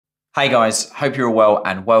Hey guys, hope you're all well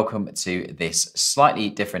and welcome to this slightly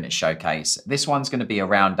different showcase. This one's going to be a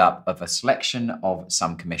roundup of a selection of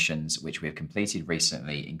some commissions which we've completed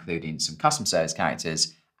recently, including some custom service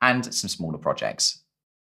characters and some smaller projects.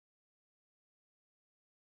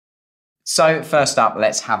 So first up,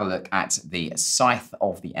 let's have a look at the Scythe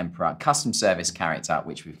of the Emperor custom service character,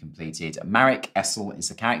 which we've completed. Marek Essel is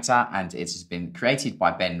the character, and it has been created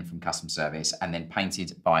by Ben from Custom Service and then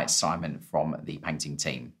painted by Simon from the painting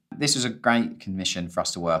team. This was a great commission for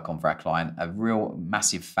us to work on for our client, a real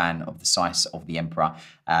massive fan of the Scythe of the Emperor.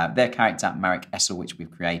 Their character, Marek Essel, which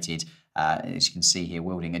we've created, as you can see here,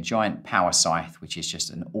 wielding a giant power scythe, which is just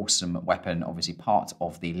an awesome weapon, obviously part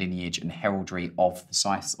of the lineage and heraldry of the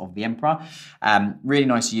Scythe of the Emperor. Really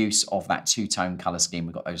nice use of that two-tone colour scheme.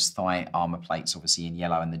 We've got those thigh armour plates, obviously in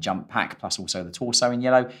yellow, and the jump pack, plus also the torso in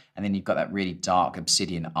yellow. And then you've got that really dark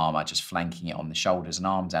obsidian armour just flanking it on the shoulders and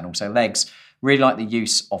arms and also legs. Really like the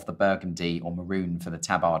use of the burgundy or maroon for the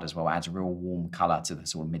tabard as well. It adds a real warm colour to the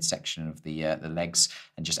sort of midsection of the legs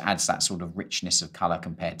and just adds that sort of richness of colour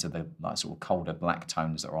compared to the sort of colder black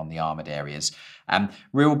tones that are on the armoured areas.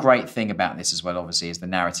 Real great thing about this as well, obviously, is the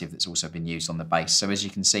narrative that's also been used on the base. So as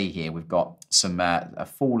you can see here, we've got some a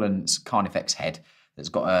fallen Carnifex head that's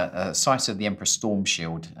got a Scythe of the Emperor storm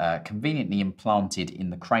shield conveniently implanted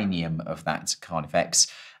in the cranium of that Carnifex.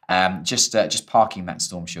 Just parking that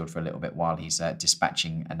storm shield for a little bit while he's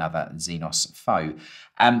dispatching another Xenos foe.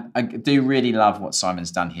 I do really love what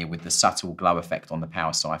Simon's done here with the subtle glow effect on the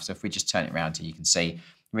power scythe. So if we just turn it around here, you can see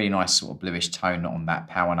really nice sort of bluish tone on that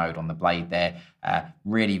power node on the blade there.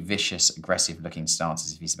 Really vicious, aggressive looking stance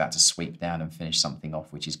as if he's about to sweep down and finish something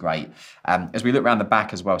off, which is great. As we look around the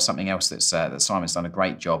back as well, something else that Simon's done a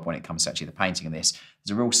great job when it comes to actually the painting of this.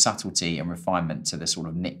 There's a real subtlety and refinement to the sort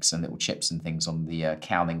of nicks and little chips and things on the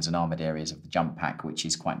cowlings and armoured areas of the jump pack, which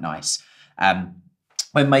is quite nice.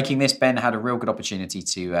 When making this, Ben had a real good opportunity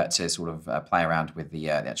to sort of play around with the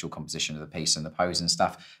actual composition of the piece and the pose and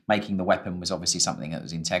stuff. Making the weapon was obviously something that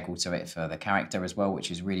was integral to it for the character as well, which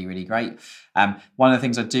is really, really great. One of the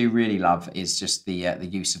things I do really love is just the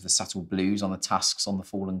use of the subtle blues on the tusks on the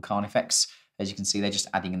fallen Carnifex. As you can see, they're just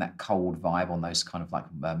adding in that cold vibe on those kind of like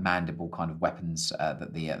mandible kind of weapons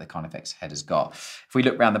that the Carnifex head has got. If we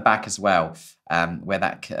look around the back as well, where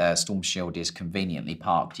that storm shield is conveniently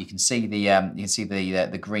parked, you can see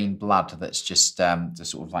the green blood that's just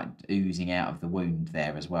sort of like oozing out of the wound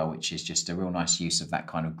there as well, which is just a real nice use of that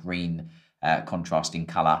kind of green contrasting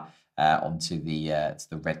colour onto the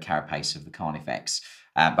red carapace of the Carnifex.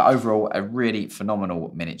 But overall, a really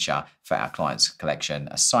phenomenal miniature for our client's collection.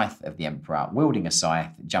 A Scythe of the Emperor, wielding a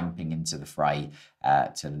scythe, jumping into the fray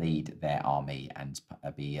to lead their army and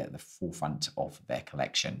be at the forefront of their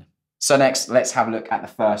collection. So next, let's have a look at the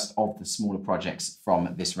first of the smaller projects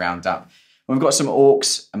from this roundup. We've got some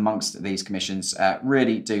orcs amongst these commissions.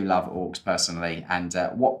 Really do love orcs personally, and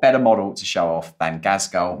what better model to show off than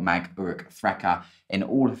Ghazghkull Thraka in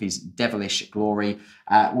all of his devilish glory.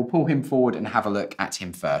 We'll pull him forward and have a look at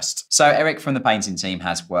him first. So Eric from the painting team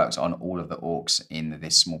has worked on all of the orcs in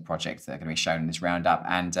this small project that are going to be shown in this roundup,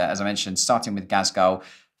 and as I mentioned, starting with Ghazghkull.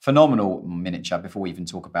 Phenomenal miniature before we even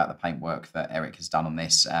talk about the paintwork that Eric has done on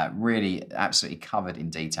this. Really absolutely covered in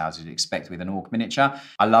details as you'd expect with an orc miniature.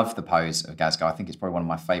 I love the pose of Ghazghkull. I think it's probably one of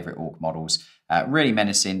my favourite orc models. Really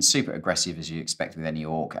menacing, super aggressive as you expect with any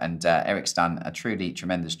orc. And Eric's done a truly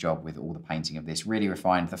tremendous job with all the painting of this. Really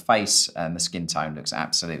refined. The face and the skin tone looks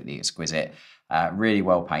absolutely exquisite. Really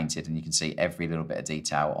well painted, and you can see every little bit of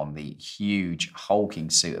detail on the huge hulking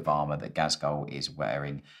suit of armour that Ghazghkull is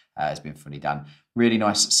wearing. Has been fully done. Really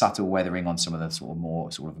nice subtle weathering on some of the sort of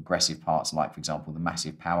more sort of aggressive parts, like for example the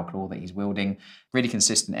massive power claw that he's wielding. Really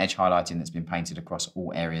consistent edge highlighting that's been painted across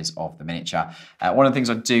all areas of the miniature. One of the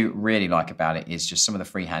things I do really like about it is just some of the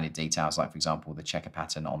free-handed details, like for example the checker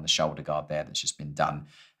pattern on the shoulder guard there that's just been done.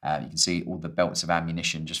 You can see all the belts of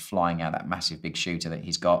ammunition just flying out that massive big shooter that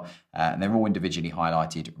he's got, and they're all individually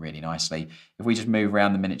highlighted really nicely. If we just move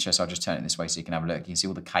around the miniature, so I'll just turn it this way so you can have a look, you can see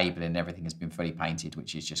all the cabling and everything has been fully painted,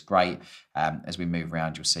 which is just great. As we move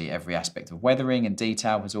around, you'll see every aspect of weathering and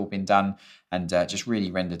detail has all been done, and just really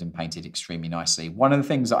rendered and painted extremely nicely. One of the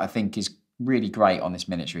things that I think is really great on this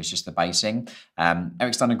miniature is just the basing.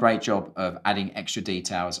 Eric's done a great job of adding extra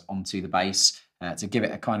details onto the base, to give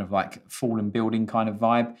it a kind of like fallen building kind of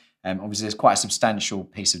vibe. Obviously, there's quite a substantial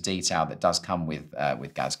piece of detail that does come with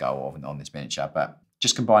Ghazghkull on this miniature, but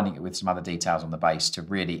just combining it with some other details on the base to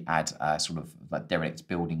really add sort of like derelict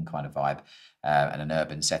building kind of vibe and an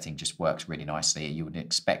urban setting just works really nicely. You would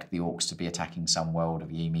expect the orcs to be attacking some world of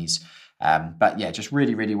Yemis, but yeah, just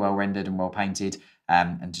really, really well rendered and well painted,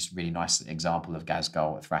 and just really nice example of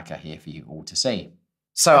Ghazghkull Thraka here for you all to see.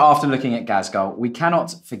 So after looking at Ghazghkull, we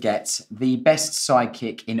cannot forget the best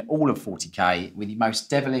sidekick in all of 40k, with the most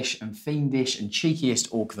devilish and fiendish and cheekiest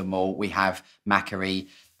orc of them all. We have Makari,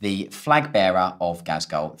 the flag bearer of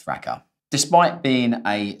Ghazghkull Thraka. Despite being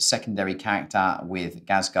a secondary character with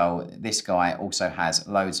Ghazghkull, this guy also has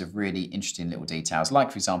loads of really interesting little details, like,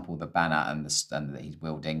 for example, the banner and the stand that he's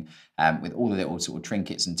wielding, with all the little sort of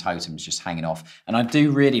trinkets and totems just hanging off. And I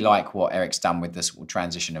do really like what Eric's done with the sort of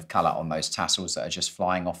transition of colour on those tassels that are just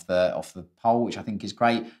flying off the pole, which I think is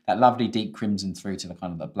great. That lovely deep crimson through to the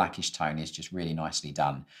kind of the blackish tone is just really nicely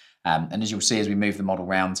done. And as you'll see as we move the model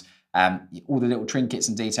around, all the little trinkets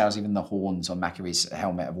and details, even the horns on Makari's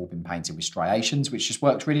helmet, have all been painted with striations, which just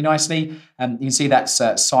works really nicely. You can see that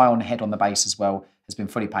scion head on the base as well has been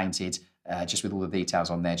fully painted, just with all the details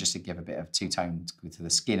on there, just to give a bit of two-tone to the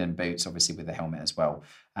skin and boots, obviously with the helmet as well.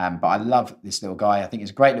 But I love this little guy. I think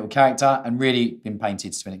he's a great little character and really been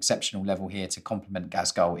painted to an exceptional level here to complement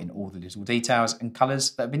Ghazghkull in all the little details and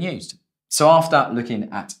colours that have been used. So after looking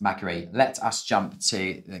at Makari, let us jump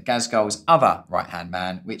to Ghazghkull's other right-hand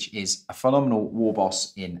man, which is a phenomenal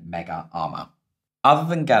Warboss in Mega Armour. Other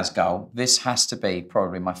than Ghazghkull, this has to be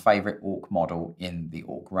probably my favourite orc model in the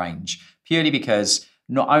orc range, purely because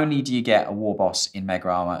not only do you get a Warboss in Mega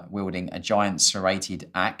Armour wielding a giant serrated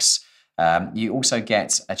axe, you also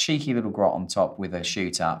get a cheeky little grot on top with a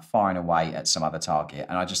shooter firing away at some other target.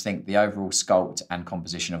 And I just think the overall sculpt and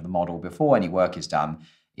composition of the model before any work is done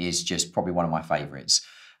is just probably one of my favourites.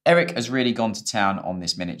 Eric has really gone to town on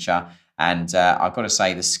this miniature, and I've got to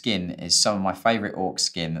say the skin is some of my favourite orc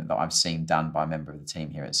skin that I've seen done by a member of the team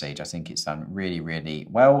here at Siege. I think it's done really, really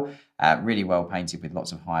well painted with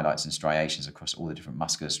lots of highlights and striations across all the different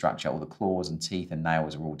muscular structure. All the claws and teeth and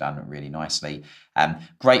nails are all done really nicely.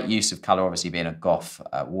 Great use of colour, obviously being a goth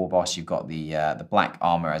Warboss. You've got the black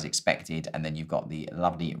armour as expected, and then you've got the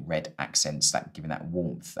lovely red accents that giving that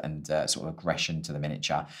warmth and sort of aggression to the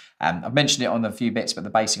miniature. I've mentioned it on a few bits, but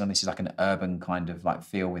the basing on this is like an urban kind of like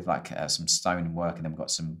feel with like some stone work, and then we've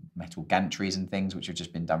got some metal gantries and things which have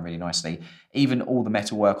just been done really nicely. Even all the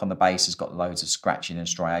metal work on the base has got loads of scratching and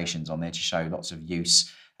striations on there to show lots of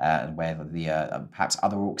use, where the perhaps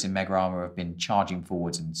other orcs in Mega Armour have been charging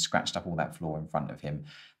forwards and scratched up all that floor in front of him.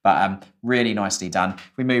 But really nicely done.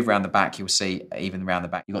 If we move around the back, you'll see even around the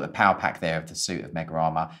back, you've got the power pack there of the suit of Mega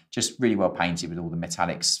Armour, just really well painted with all the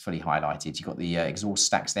metallics fully highlighted. You've got the exhaust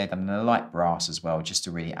stacks there done in a light brass as well, just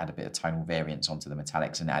to really add a bit of tonal variance onto the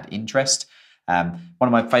metallics and add interest. One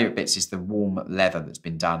of my favourite bits is the warm leather that's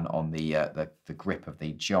been done on the grip of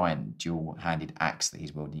the giant dual-handed axe that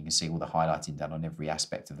he's wielding. You can see all the highlighting done on every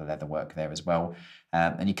aspect of the leather work there as well.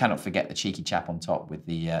 And you cannot forget the cheeky chap on top with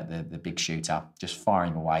the big shooter just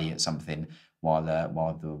firing away at something while the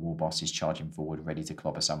Warboss is charging forward, ready to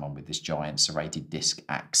clobber someone with this giant serrated disc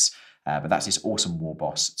axe. But that's this awesome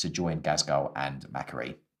Warboss to join Ghazghkull and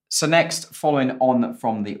Makari. So next, following on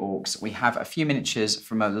from the orcs, we have a few miniatures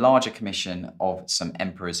from a larger commission of some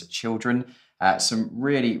Emperor's Children. Some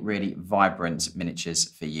really, really vibrant miniatures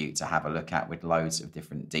for you to have a look at with loads of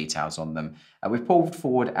different details on them. We've pulled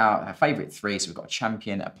forward our favourite three. So we've got a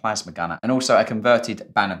champion, a plasma gunner, and also a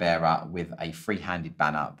converted banner bearer with a free-handed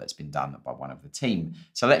banner that's been done by one of the team.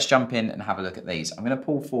 So let's jump in and have a look at these. I'm going to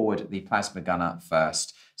pull forward the plasma gunner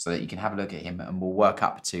first, so that you can have a look at him, and we'll work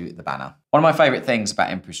up to the banner. One of my favourite things about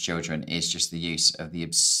Emperor's Children is just the use of the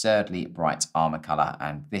absurdly bright armour colour,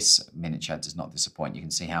 and this miniature does not disappoint. You can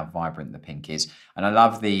see how vibrant the pink is, and I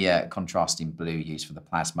love the contrasting blue used for the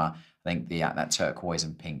plasma. I think that turquoise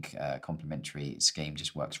and pink complementary scheme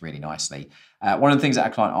just works really nicely. One of the things that our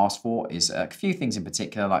client asked for is a few things in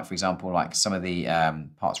particular, like, for example, like some of the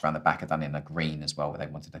parts around the back are done in a green as well, where they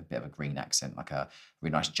wanted a bit of a green accent, like a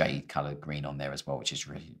really nice jade coloured green on there as well, which is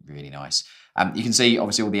really, really nice. You can see,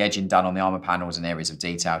 obviously, all the edging done on the armour panels and areas of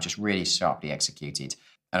detail, just really sharply executed.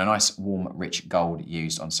 And a nice warm, rich gold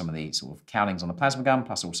used on some of the sort of cowlings on the plasma gun,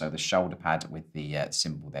 plus also the shoulder pad with the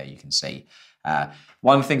symbol there you can see.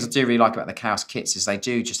 One of the things I do really like about the Chaos kits is they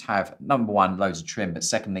do just have, number one, loads of trim, but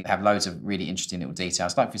secondly, they have loads of really interesting little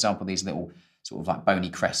details. Like, for example, these little sort of like bony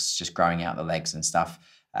crests just growing out the legs and stuff,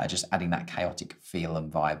 just adding that chaotic feel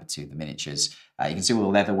and vibe to the miniatures. You can see all the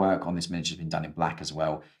leather work on this miniature has been done in black as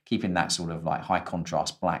well, keeping that sort of like high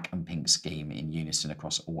contrast black and pink scheme in unison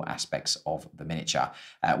across all aspects of the miniature.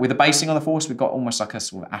 With the basing on the force, we've got almost like a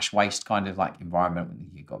sort of ash waste kind of like environment.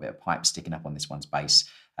 You've got a bit of pipe sticking up on this one's base,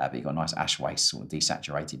 but you've got a nice ash waste, sort of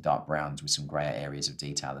desaturated dark browns with some grayer areas of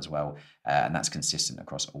detail as well. And that's consistent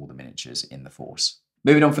across all the miniatures in the force.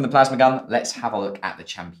 Moving on from the plasma gun, let's have a look at the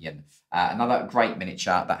champion. Another great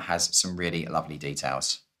miniature that has some really lovely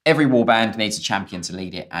details. Every warband needs a champion to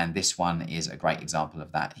lead it, and this one is a great example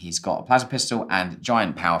of that. He's got a plasma pistol and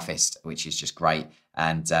giant power fist, which is just great.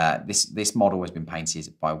 And this model has been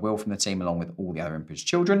painted by Will from the team, along with all the other Emperor's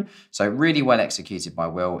Children. So really well executed by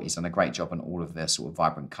Will. He's done a great job on all of the sort of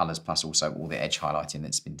vibrant colours, plus also all the edge highlighting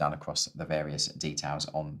that's been done across the various details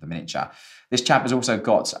on the miniature. This chap has also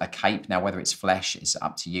got a cape. Now, whether it's flesh is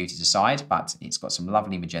up to you to decide, but it's got some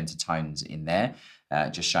lovely magenta tones in there.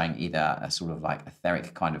 Just showing either a sort of like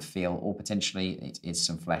etheric kind of feel, or potentially it is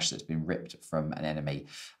some flesh that's been ripped from an enemy.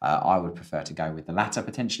 I would prefer to go with the latter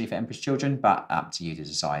potentially for Emperor's Children, but up to you to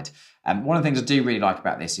decide. One of the things I do really like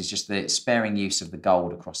about this is just the sparing use of the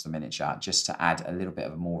gold across the miniature, just to add a little bit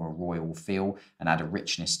of a more royal feel and add a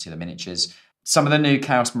richness to the miniatures. Some of the new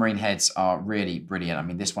Chaos Marine heads are really brilliant. I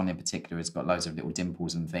mean, this one in particular has got loads of little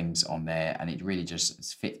dimples and things on there, and it really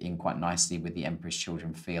just fit in quite nicely with the Emperor's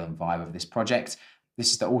Children feel and vibe of this project.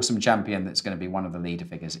 This is the awesome champion that's going to be one of the leader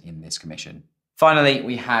figures in this commission. Finally,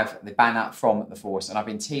 we have the banner from the Force, and I've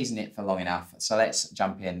been teasing it for long enough. So let's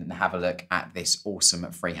jump in and have a look at this awesome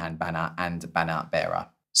freehand banner and banner bearer.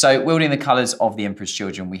 So wielding the colours of the Emperor's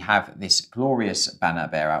Children, we have this glorious banner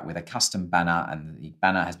bearer with a custom banner, and the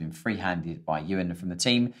banner has been freehanded by Ewan from the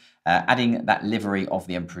team, adding that livery of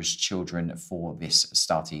the Emperor's Children for this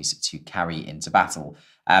Scythes to carry into battle.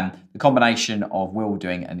 The combination of Will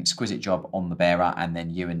doing an exquisite job on the bearer and then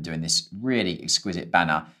Ewan doing this really exquisite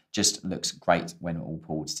banner just looks great when all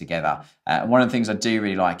pulled together. And one of the things I do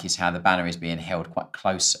really like is how the banner is being held quite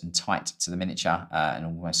close and tight to the miniature and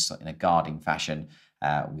almost in a guarding fashion.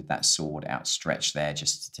 With that sword outstretched there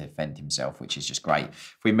just to defend himself, which is just great.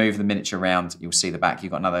 If we move the miniature around, you'll see the back.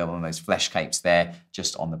 You've got another one of those flesh capes there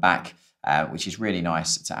just on the back, which is really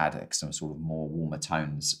nice to add some sort of more warmer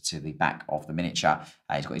tones to the back of the miniature.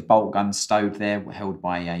 He's got his bolt gun stowed there, held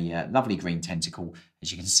by a lovely green tentacle,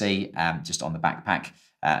 as you can see, just on the backpack.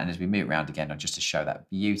 And as we move around again, just to show that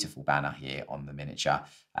beautiful banner here on the miniature,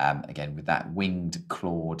 again with that winged,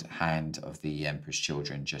 clawed hand of the Emperor's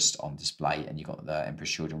Children just on display, and you've got the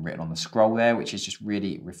Emperor's Children written on the scroll there, which is just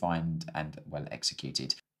really refined and well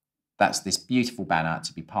executed. That's this beautiful banner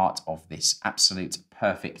to be part of this absolute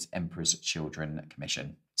perfect Emperor's Children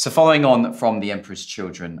commission. So following on from the Emperor's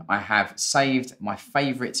Children, I have saved my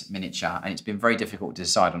favourite miniature, and it's been very difficult to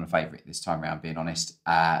decide on a favourite this time around, being honest,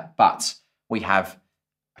 but we have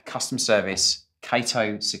a custom service,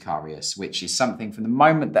 Cato Sicarius, which is something from the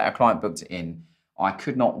moment that our client booked it in, I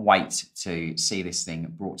could not wait to see this thing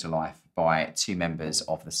brought to life by two members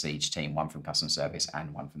of the Siege team, one from custom service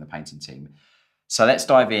and one from the painting team. So let's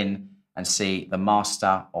dive in and see the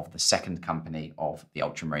master of the second company of the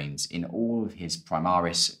Ultramarines in all of his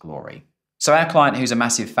Primaris glory. So our client, who's a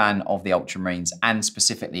massive fan of the Ultramarines and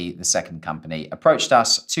specifically the second company, approached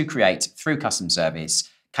us to create, through custom service,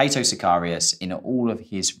 Cato Sicarius in all of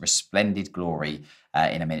his resplendent glory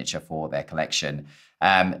in a miniature for their collection.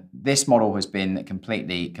 This model has been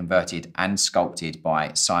completely converted and sculpted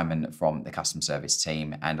by Simon from the custom service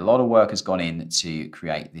team, and a lot of work has gone in to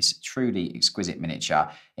create this truly exquisite miniature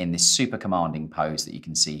in this super commanding pose that you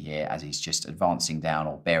can see here as he's just advancing down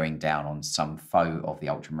or bearing down on some foe of the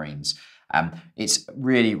Ultramarines. It's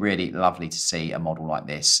really, really lovely to see a model like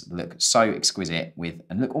this look so exquisite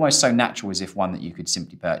and look almost so natural, as if one that you could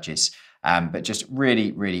simply purchase. But just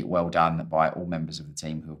really, really well done by all members of the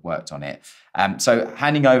team who have worked on it. So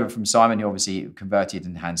handing over from Simon, who obviously converted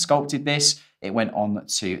and hand sculpted this, it went on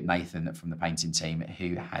to Nathan from the painting team,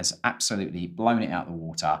 who has absolutely blown it out of the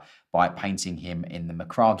water by painting him in the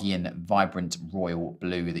Makarian vibrant royal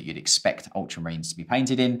blue that you'd expect Ultramarines to be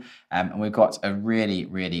painted in. And we've got a really,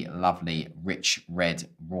 really lovely rich red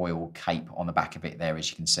royal cape on the back of it there,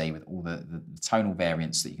 as you can see, with all the tonal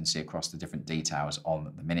variants that you can see across the different details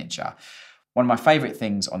on the miniature. One of my favourite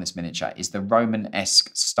things on this miniature is the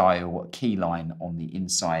Roman-esque style key line on the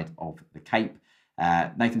inside of the cape.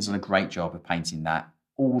 Nathan's done a great job of painting that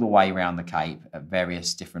all the way around the cape at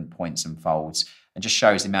various different points and folds, and just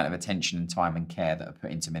shows the amount of attention and time and care that are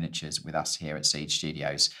put into miniatures with us here at Siege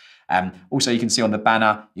Studios. Also, you can see on the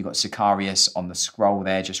banner, you've got Sicarius on the scroll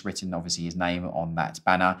there, just written obviously his name on that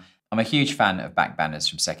banner. I'm a huge fan of back banners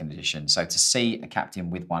from second edition, so to see a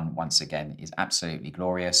captain with one once again is absolutely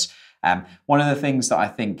glorious. One of the things that I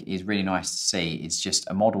think is really nice to see is just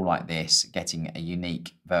a model like this getting a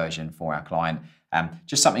unique version for our client.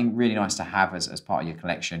 Just something really nice to have as part of your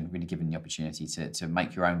collection, really giving the opportunity to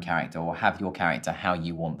make your own character or have your character how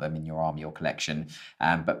you want them in your army or collection.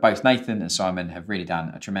 But both Nathan and Simon have really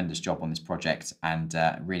done a tremendous job on this project, and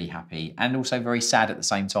really happy and also very sad at the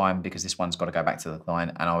same time, because this one's got to go back to the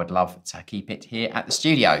client and I would love to keep it here at the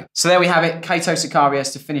studio. So there we have it, Cato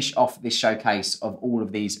Sicarius, to finish off this showcase of all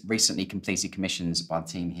of these recently completed commissions by the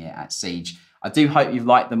team here at Siege. I do hope you've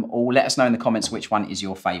liked them all. Let us know in the comments which one is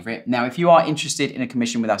your favourite. Now, if you are interested in a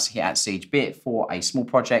commission with us here at Siege, be it for a small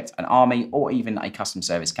project, an army, or even a custom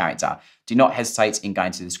service character, do not hesitate in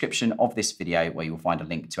going to the description of this video, where you will find a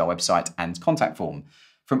link to our website and contact form.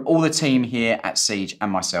 From all the team here at Siege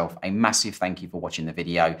and myself, a massive thank you for watching the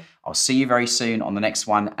video. I'll see you very soon on the next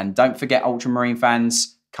one. And don't forget, Ultramarine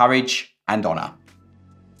fans, courage and honour.